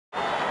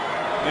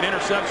an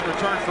interception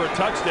return for a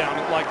touchdown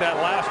like that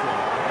last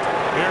one.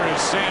 Here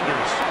is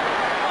Sanders.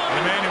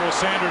 Emmanuel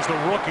Sanders, the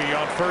rookie,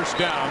 on first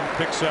down,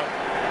 picks up.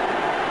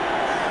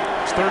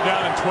 It's 3rd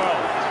down and 12.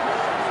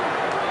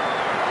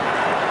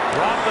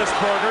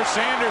 Roethlisberger,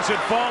 Sanders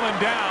had fallen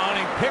down.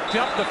 He picked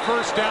up the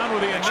first down with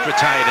the extra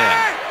tight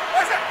end.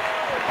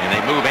 And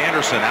they move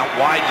Anderson out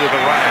wide to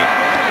the right.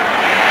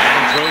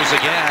 And throws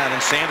again,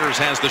 and Sanders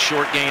has the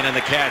short gain and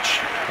the catch,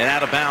 and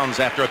out of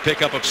bounds after a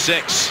pickup of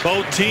 6.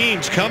 Both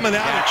teams coming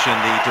out in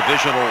the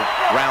divisional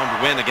round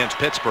win against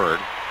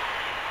Pittsburgh.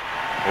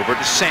 Over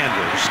to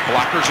Sanders.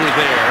 Blockers are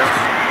there,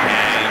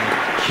 and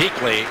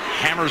Kuechly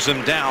hammers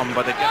him down,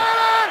 but they get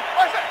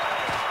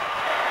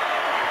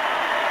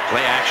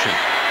play action.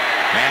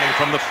 Manning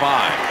from the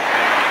 5.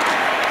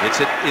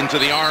 Hits it into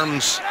the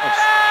arms of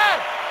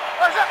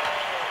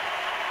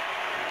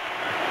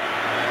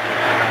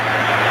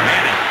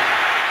Manning.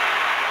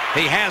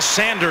 He has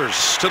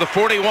Sanders to the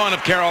 41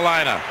 of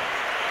Carolina.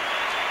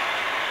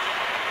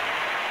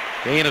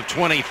 Gain of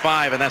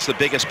 25, and that's the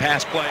biggest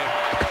pass play.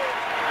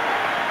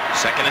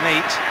 2nd and 8.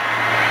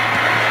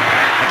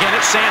 Again,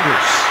 it's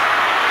Sanders.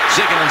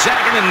 Zigging and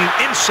zagging,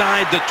 and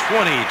inside the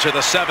 20 to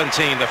the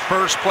 17. The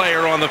first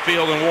player on the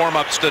field in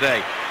warm-ups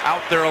today.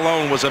 Out there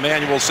alone was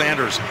Emmanuel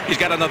Sanders. He's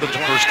got another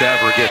first to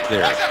ever get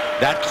there.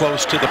 That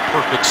close to the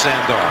perfect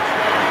send-off.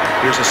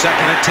 Here's a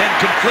 2nd and 10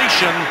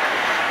 completion,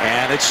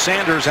 and it's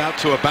Sanders out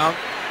to about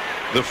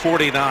the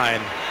 49.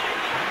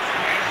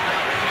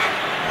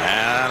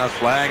 And a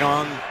flag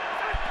on.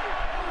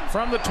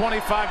 from the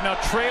 25, now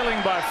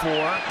trailing by 4.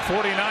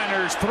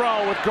 49ers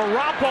throw with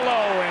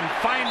Garoppolo, and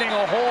finding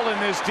a hole in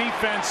this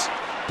defense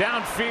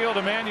downfield.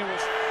 Emmanuel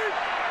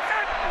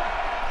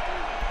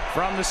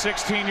from the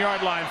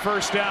 16-yard line.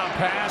 First down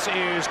pass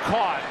is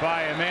caught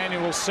by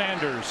Emmanuel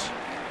Sanders.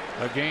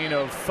 A gain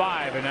of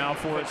 5, and now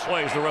 4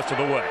 plays the rest of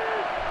the way.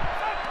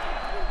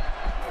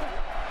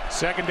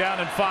 2nd down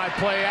and 5,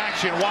 play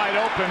action, wide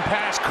open,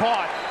 pass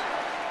caught.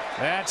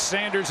 That's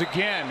Sanders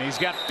again. He's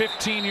got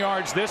 15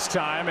 yards this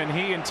time, and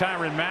he and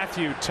Tyrann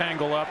Mathieu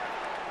tangle up.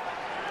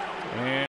 And